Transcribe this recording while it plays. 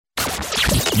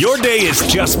Your day has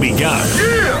just begun.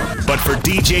 Yeah! But for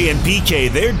DJ and PK,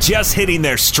 they're just hitting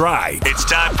their stride. It's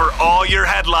time for all your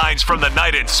headlines from the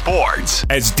night in sports.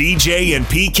 As DJ and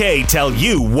PK tell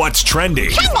you what's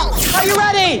trending. Are you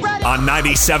ready? On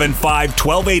 97.5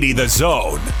 1280 The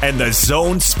Zone and The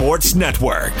Zone Sports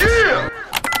Network. Yeah!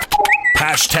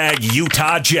 Hashtag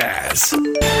Utah Jazz.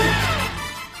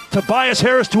 Tobias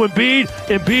Harris to Embiid.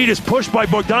 Embiid is pushed by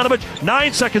Bogdanovic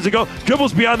 9 seconds ago.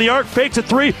 Dribbles beyond the arc, fakes a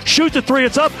three, shoots a three,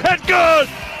 it's up, and good!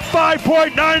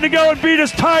 5.9 to go, Embiid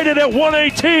is tied it at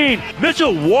 118.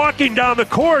 Mitchell walking down the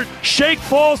court. Shake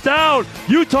falls down.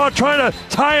 Utah trying to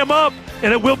tie him up,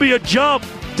 and it will be a jump.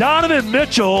 Donovan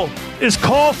Mitchell is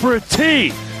called for a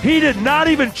tee. He did not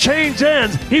even change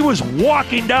ends. He was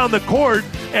walking down the court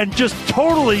and just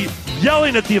totally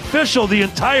yelling at the official the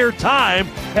entire time,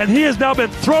 and he has now been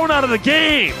thrown out of the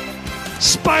game.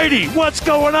 Spidey, what's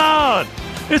going on?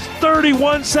 It's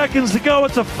 31 seconds to go.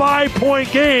 It's a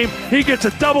 5-point game. He gets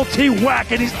a double T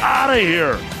whack, and he's out of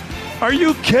here. Are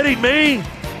you kidding me?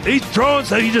 He's throwing,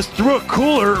 so he just threw a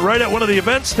cooler right at one of the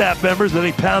event staff members, and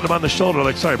then he patted him on the shoulder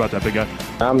like, sorry about that, big guy.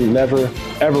 I'm never,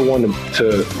 ever one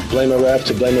to blame a ref,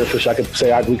 to blame an official. I could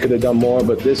say we could have done more,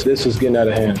 but this is getting out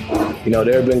of hand. You know,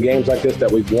 there have been games like this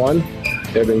that we've won.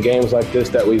 There have been games like this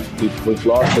that we've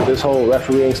lost. But this whole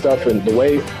refereeing stuff and the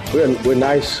way we're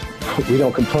nice, we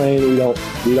don't complain, we don't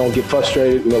get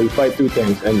frustrated. You know, we fight through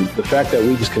things. And the fact that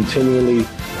we just continually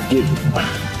get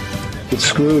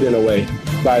screwed in a way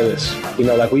by this. You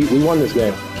know, like we won this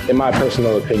game, in my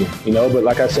personal opinion. You know, but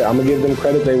like I said, I'm gonna give them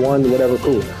credit. They won, whatever,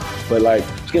 cool. But like,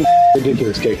 it's getting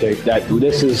ridiculous, KK. That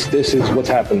this is what's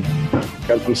happened.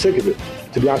 I'm sick of it.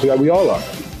 To be honest with you, we all are.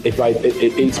 It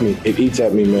eats me. It eats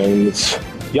at me, man. It's,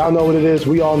 y'all know what it is.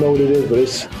 We all know what it is, but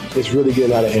it's really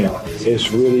getting out of hand.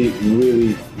 It's really,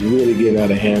 really, really getting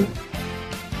out of hand.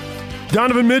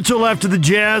 Donovan Mitchell, after the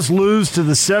Jazz lose to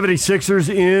the 76ers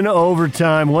in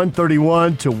overtime,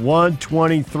 131 to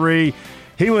 123.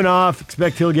 He went off.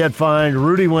 Expect he'll get fined.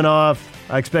 Rudy went off.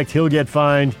 I expect he'll get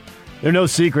fined. There are no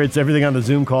secrets. Everything on the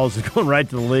Zoom calls is going right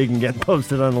to the league and getting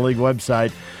posted on the league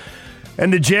website.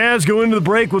 And the Jazz go into the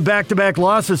break with back-to-back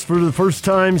losses for the first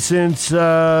time since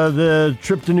the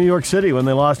trip to New York City when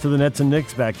they lost to the Nets and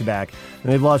Knicks back-to-back.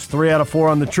 And they've lost 3 out of 4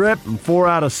 on the trip and 4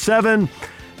 out of 7.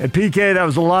 And PK, that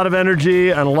was a lot of energy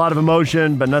and a lot of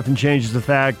emotion, but nothing changes the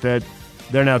fact that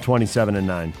they're now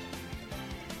 27-9.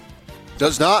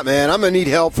 Does not, man. I'm going to need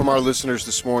help from our listeners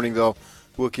this morning, though.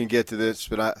 We can get to this,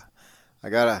 but I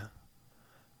gotta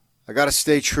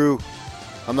stay true.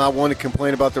 I'm not one to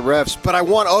complain about the refs, but I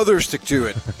want others to do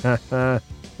it.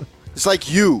 It's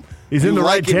like you. He's in the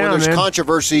right town, when there's man.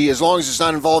 controversy, as long as it's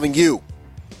not involving you.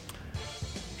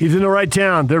 He's in the right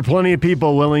town. There are plenty of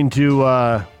people willing to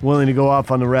go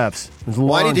off on the refs.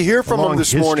 I need to hear from them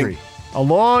this morning. A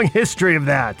long history of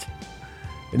that.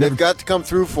 They've got to come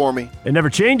through for me. It never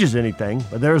changes anything,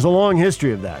 but there's a long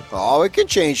history of that. Oh, it can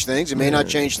change things. It may not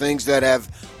change things that have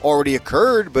already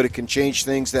occurred, but it can change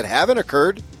things that haven't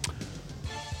occurred.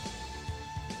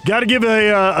 Got to give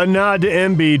a nod to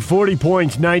Embiid. 40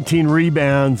 points, 19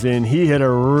 rebounds, and he hit a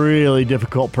really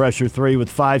difficult pressure three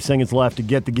with 5 seconds left to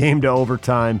get the game to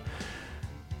overtime.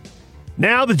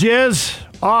 Now the Jazz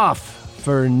off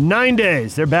for 9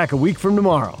 days. They're back a week from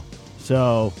tomorrow.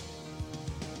 So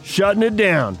shutting it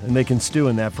down, and they can stew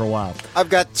in that for a while. I've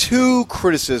got 2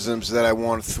 criticisms that I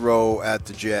want to throw at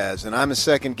the Jazz, and I'm a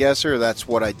second guesser. That's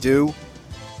what I do.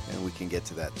 And we can get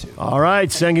to that, too. All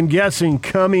right, second guessing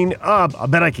coming up. I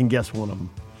bet I can guess one of them.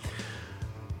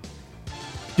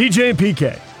 DJ and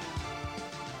PK.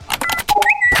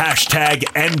 Hashtag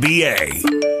NBA.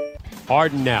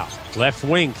 Harden now. Left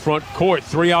wing, front court,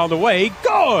 3 on the way.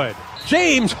 Good!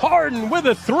 James Harden with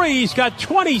a 3. He's got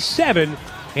 27,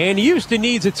 and Houston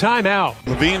needs a timeout.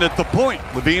 LaVine at the point.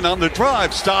 LaVine on the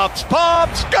drive. Stops,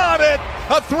 pops, got it!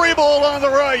 A 3-ball on the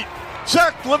right.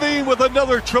 Zach LaVine with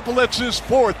another triple. That's his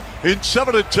 4th in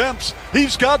 7 attempts.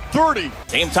 He's got 30.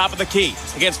 Dame top of the key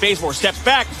against Bazemore. Steps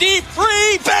back. Deep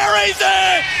three. Buries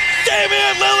it.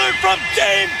 Damian Lillard from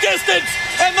Dame distance.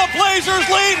 And the Blazers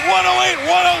lead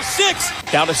 108-106.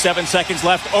 Down to 7 seconds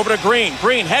left. Over to Green.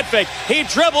 Green head fake. He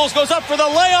dribbles. Goes up for the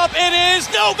layup. It is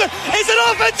no good. It's an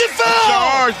offensive foul.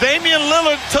 Charge. Damian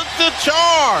Lillard took the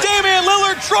charge. Damian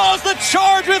Lillard draws the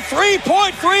charge with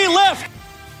 3.3 left.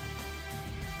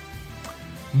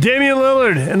 Damian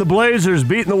Lillard and the Blazers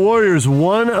beating the Warriors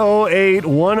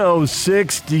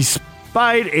 108-106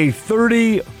 despite a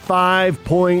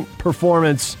 35-point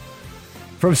performance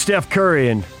from Steph Curry.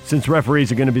 And since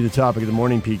referees are going to be the topic of the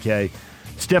morning, PK,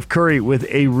 Steph Curry with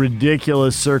a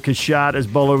ridiculous circus shot, as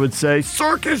Bowler would say.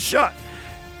 Circus shot!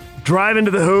 Drive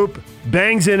into the hoop,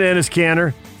 bangs in Enes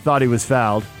Kanter, thought he was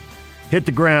fouled, hit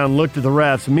the ground, looked at the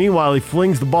refs. Meanwhile, he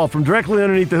flings the ball from directly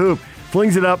underneath the hoop,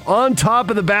 flings it up on top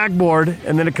of the backboard,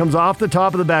 and then it comes off the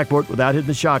top of the backboard without hitting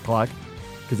the shot clock,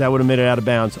 because that would have made it out of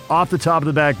bounds, off the top of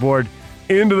the backboard,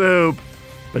 into the hoop,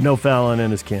 but no foul on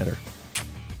Enes Kanter.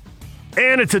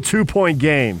 And it's a 2-point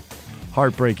game.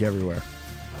 Heartbreak everywhere.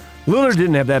 Lillard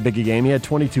didn't have that big a game. He had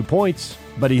 22 points,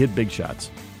 but he hit big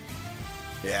shots.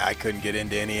 Yeah, I couldn't get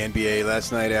into any NBA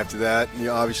last night after that.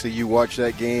 Obviously, you watched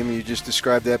that game. You just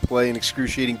described that play in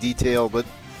excruciating detail, but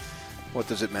what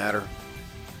does it matter?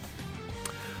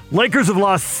 Lakers have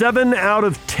lost 7 out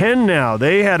of 10 now.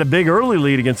 They had a big early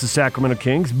lead against the Sacramento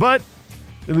Kings, but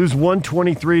they lose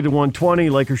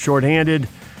 123-120. Lakers shorthanded.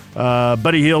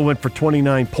 Buddy Hield went for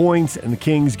 29 points, and the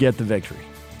Kings get the victory.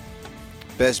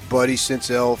 Best buddy since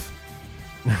Elf.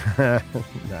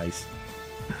 Nice.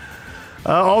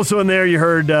 Also in there, you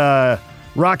heard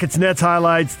Rockets-Nets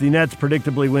highlights. The Nets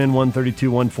predictably win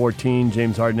 132-114.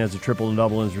 James Harden has a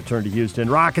triple-double in his return to Houston.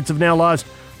 Rockets have now lost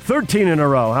 13 in a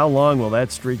row. How long will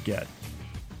that streak get?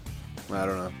 I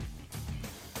don't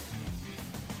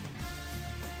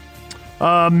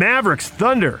know. Mavericks,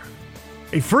 Thunder.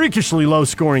 A freakishly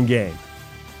low-scoring game.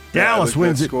 Dallas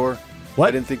wins it. Score. What?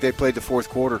 I didn't think they played the fourth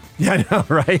quarter. Yeah, I know,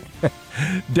 right?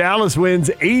 Dallas wins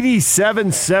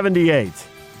 87-78.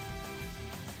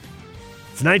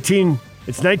 It's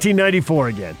 1994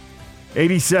 again.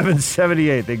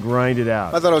 87-78. They grind it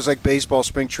out. I thought it was like baseball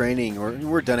spring training.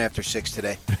 We're done after 6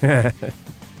 today.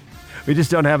 We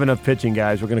just don't have enough pitching,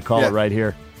 guys. We're going to call it right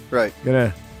here. Right.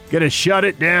 Gonna shut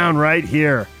it down right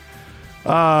here.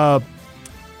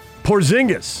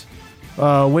 Porzingis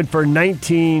went for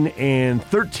 19 and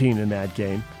 13 in that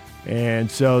game. And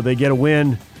so they get a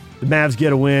win. The Mavs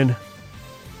get a win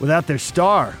without their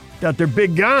star, without their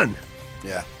big gun.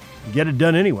 Yeah. Get it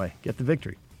done anyway. Get the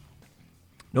victory.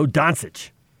 No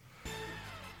Doncic.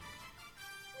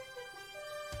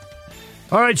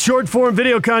 All right, short-form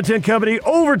video content company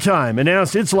Overtime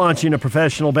announced it's launching a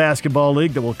professional basketball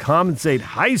league that will compensate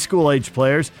high school-age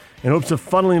players in hopes of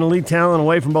funneling elite talent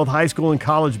away from both high school and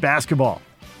college basketball.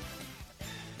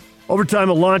 Overtime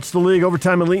will launch the league,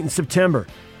 Overtime Elite, in September.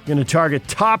 Going to target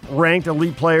top-ranked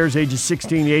elite players ages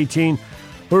 16 to 18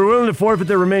 who are willing to forfeit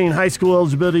their remaining high school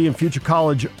eligibility and future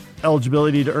college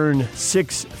eligibility to earn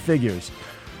 6 figures.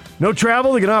 No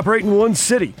travel. They can operate in one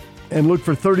city and look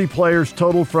for 30 players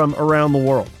total from around the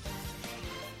world.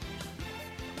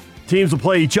 Teams will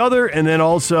play each other and then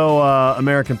also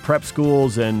American prep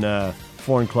schools and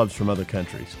foreign clubs from other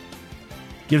countries.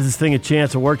 Gives this thing a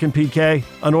chance of working, PK.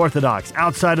 Unorthodox,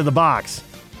 outside of the box.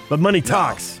 But money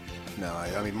talks. No,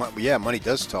 I mean, money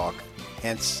does talk.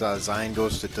 Hence, Zion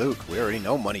goes to Duke. We already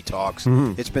know money talks.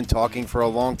 It's been talking for a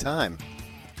long time.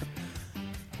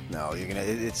 No,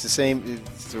 it's the same.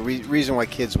 It's the reason why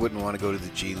kids wouldn't want to go to the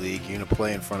G League. You're going to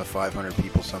play in front of 500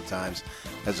 people sometimes,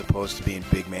 as opposed to being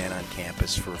big man on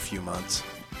campus for a few months.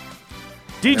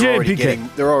 DJ and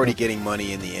PK. They're already getting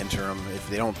money in the interim. If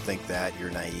they don't think that,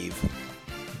 you're naive.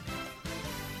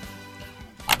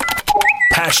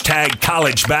 Hashtag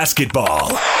college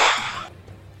basketball.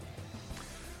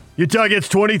 Utah gets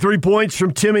 23 points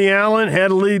from Timmy Allen.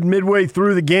 Had a lead midway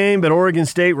through the game, but Oregon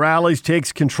State rallies,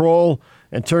 takes control,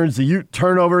 and turns the Ute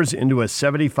turnovers into a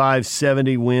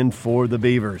 75-70 win for the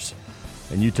Beavers.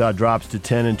 And Utah drops to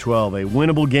 10-12. A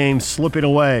winnable game slipping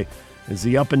away as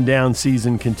the up-and-down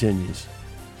season continues.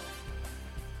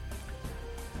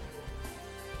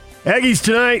 Aggies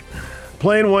tonight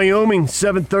playing Wyoming,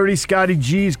 7:30. Scotty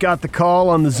G's got the call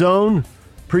on the Zone.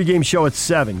 Pre-game show at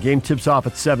 7. Game tips off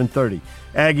at 7:30.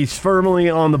 Aggies firmly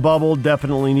on the bubble.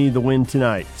 Definitely need the win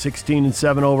tonight.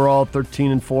 16-7 overall,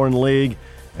 13-4 in the league,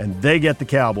 and they get the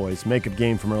Cowboys. Makeup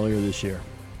game from earlier this year.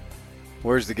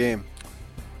 Where's the game?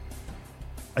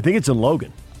 I think it's in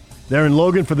Logan. They're in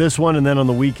Logan for this one, and then on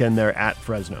the weekend they're at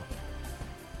Fresno.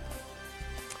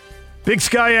 Big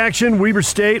Sky action. Weber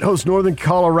State hosts Northern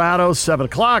Colorado, 7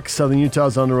 o'clock. Southern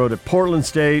Utah's on the road at Portland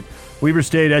State. Weber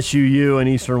State, SUU, and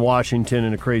Eastern Washington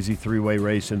in a crazy 3-way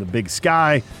race in the Big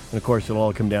Sky. And, of course, it'll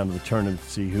all come down to the tournament to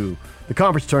see the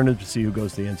conference tournament to see who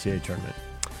goes to the NCAA tournament.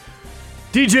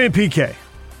 DJ and PK.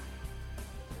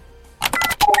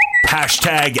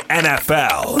 Hashtag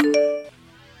NFL.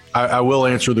 I will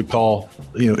answer the call,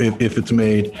 if it's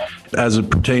made. As it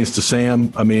pertains to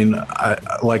Sam, I mean,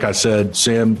 like I said,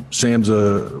 Sam's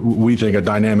we think a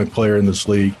dynamic player in this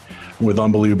league with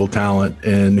unbelievable talent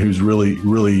and who's really,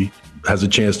 really has a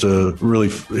chance to really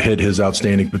hit his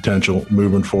outstanding potential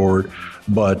moving forward.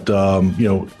 But,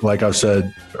 like I've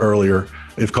said earlier,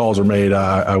 if calls are made,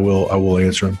 I will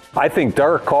answer them. I think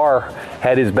Derek Carr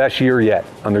had his best year yet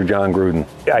under John Gruden.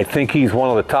 I think he's one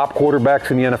of the top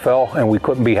quarterbacks in the NFL, and we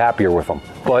couldn't be happier with him.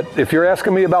 But if you're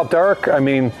asking me about Derek, I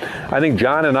mean, I think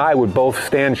John and I would both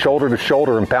stand shoulder to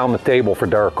shoulder and pound the table for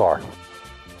Derek Carr.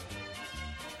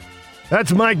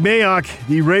 That's Mike Mayock,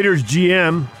 the Raiders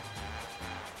GM,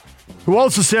 who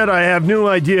also said, I have no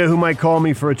idea who might call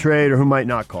me for a trade or who might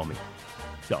not call me.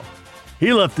 So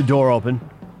he left the door open.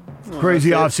 Crazy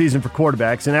offseason for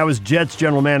quarterbacks. And that was Jets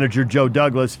general manager Joe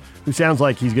Douglas, who sounds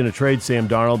like he's going to trade Sam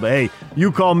Darnold. But, hey,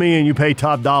 you call me and you pay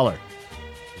top dollar.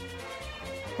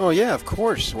 Oh, yeah, of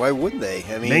course. Why wouldn't they?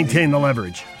 I mean, maintain the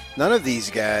leverage. None of these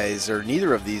guys, or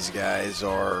neither of these guys,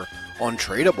 are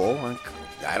untradeable.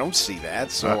 I don't see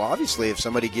that. So, obviously, if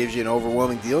somebody gives you an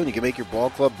overwhelming deal and you can make your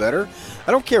ball club better,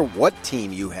 I don't care what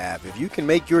team you have. If you can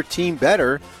make your team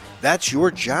better, that's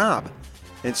your job.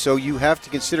 And so you have to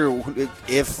consider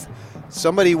if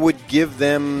somebody would give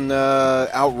them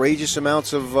outrageous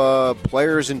amounts of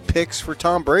players and picks for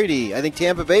Tom Brady. I think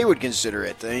Tampa Bay would consider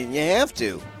it. I mean, you have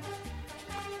to.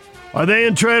 Are they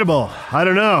untradeable? I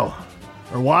don't know.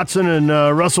 Are Watson and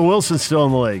Russell Wilson still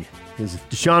in the league? Because if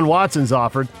Deshaun Watson's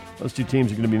offered, those two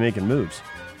teams are going to be making moves.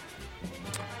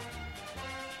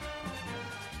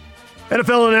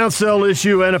 NFL announced they'll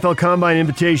issue NFL Combine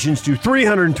invitations to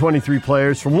 323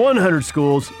 players from 100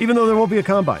 schools, even though there won't be a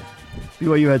Combine.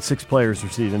 BYU had 6 players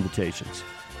receive invitations.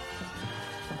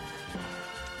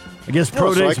 I guess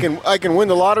pro days. So I can win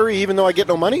the lottery even though I get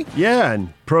no money? Yeah,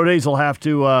 and pro days will have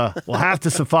to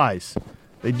suffice.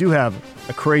 They do have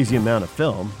a crazy amount of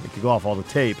film. They could go off all the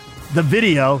tape. The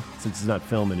video, since it's not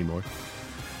film anymore.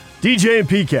 DJ and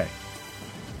PK.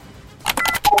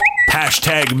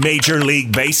 Hashtag Major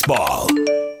League Baseball.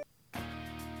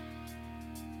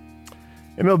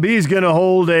 MLB is going to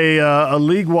hold a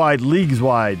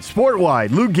leagues-wide,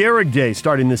 sport-wide Lou Gehrig Day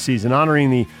starting this season, honoring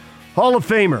the Hall of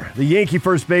Famer, the Yankee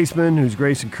first baseman whose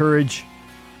grace and courage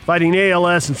fighting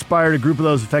ALS inspired a group of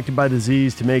those affected by the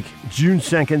disease to make June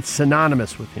 2nd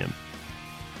synonymous with him.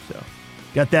 So,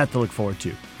 got that to look forward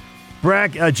to.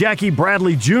 Jackie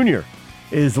Bradley Jr.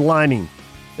 is landing.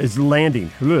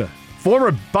 Ugh.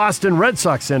 Former Boston Red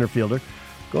Sox center fielder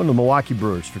going to the Milwaukee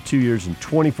Brewers for 2 years and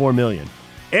 $24 million.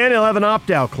 And he'll have an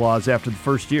opt-out clause after the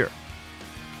first year.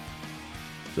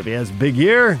 So if he has a big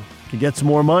year, can get some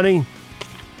more money,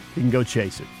 he can go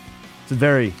chase it. It's a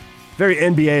very, very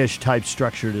NBA-ish type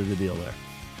structure to the deal there.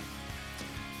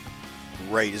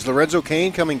 Right. Is Lorenzo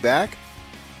Cain coming back?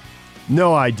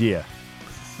 No idea.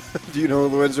 Do you know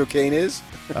who Lorenzo Cain is?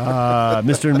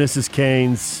 Mr. and Mrs.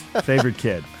 Cain's favorite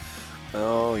kid.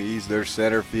 Oh, he's their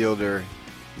center fielder.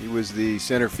 He was the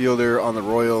center fielder on the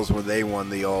Royals when they won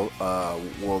the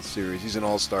World Series. He's an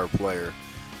all-star player.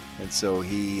 And so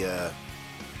he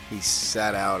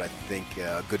sat out, I think,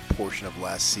 a good portion of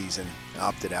last season,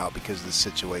 opted out because of the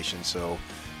situation. So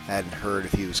I hadn't heard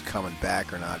if he was coming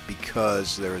back or not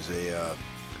because there was a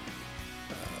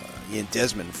Ian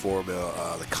Desmond for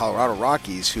the Colorado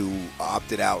Rockies who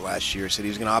opted out last year, said he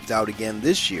was going to opt out again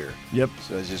this year. Yep.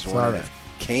 So I was just wondering if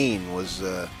Cain was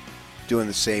doing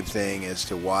the same thing as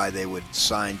to why they would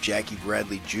sign Jackie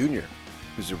Bradley Jr.,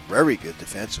 who's a very good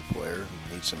defensive player.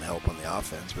 He needs some help on the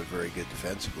offense, but very good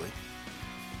defensively.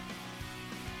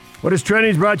 What is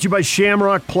Trending is brought to you by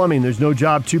Shamrock Plumbing. There's no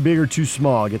job too big or too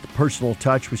small. Get the personal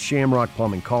touch with Shamrock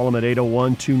Plumbing. Call them at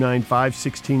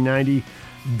 801-295-1690.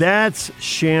 That's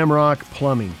Shamrock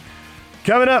Plumbing.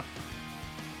 Coming up,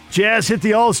 Jazz hit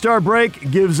the All-Star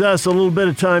break. Gives us a little bit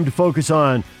of time to focus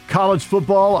on college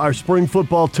football, our spring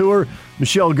football tour.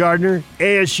 Michelle Gardner,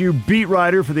 ASU beat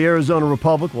writer for the Arizona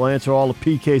Republic, will answer all of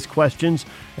PK's questions.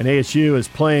 And ASU is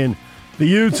playing the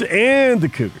Utes and the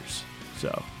Cougars.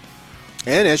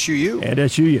 And SUU. And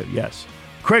SUU, yes.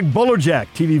 Craig Bullerjack,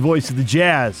 TV voice of the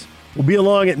Jazz, will be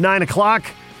along at 9 o'clock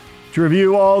to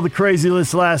review all the crazy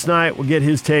lists last night. We'll get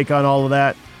his take on all of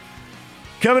that.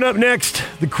 Coming up next,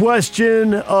 the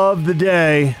question of the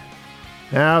day.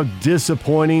 How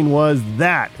disappointing was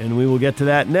that? And we will get to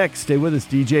that next. Stay with us,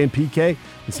 DJ and PK.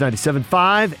 It's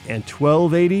 97.5 and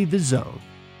 1280 The Zone.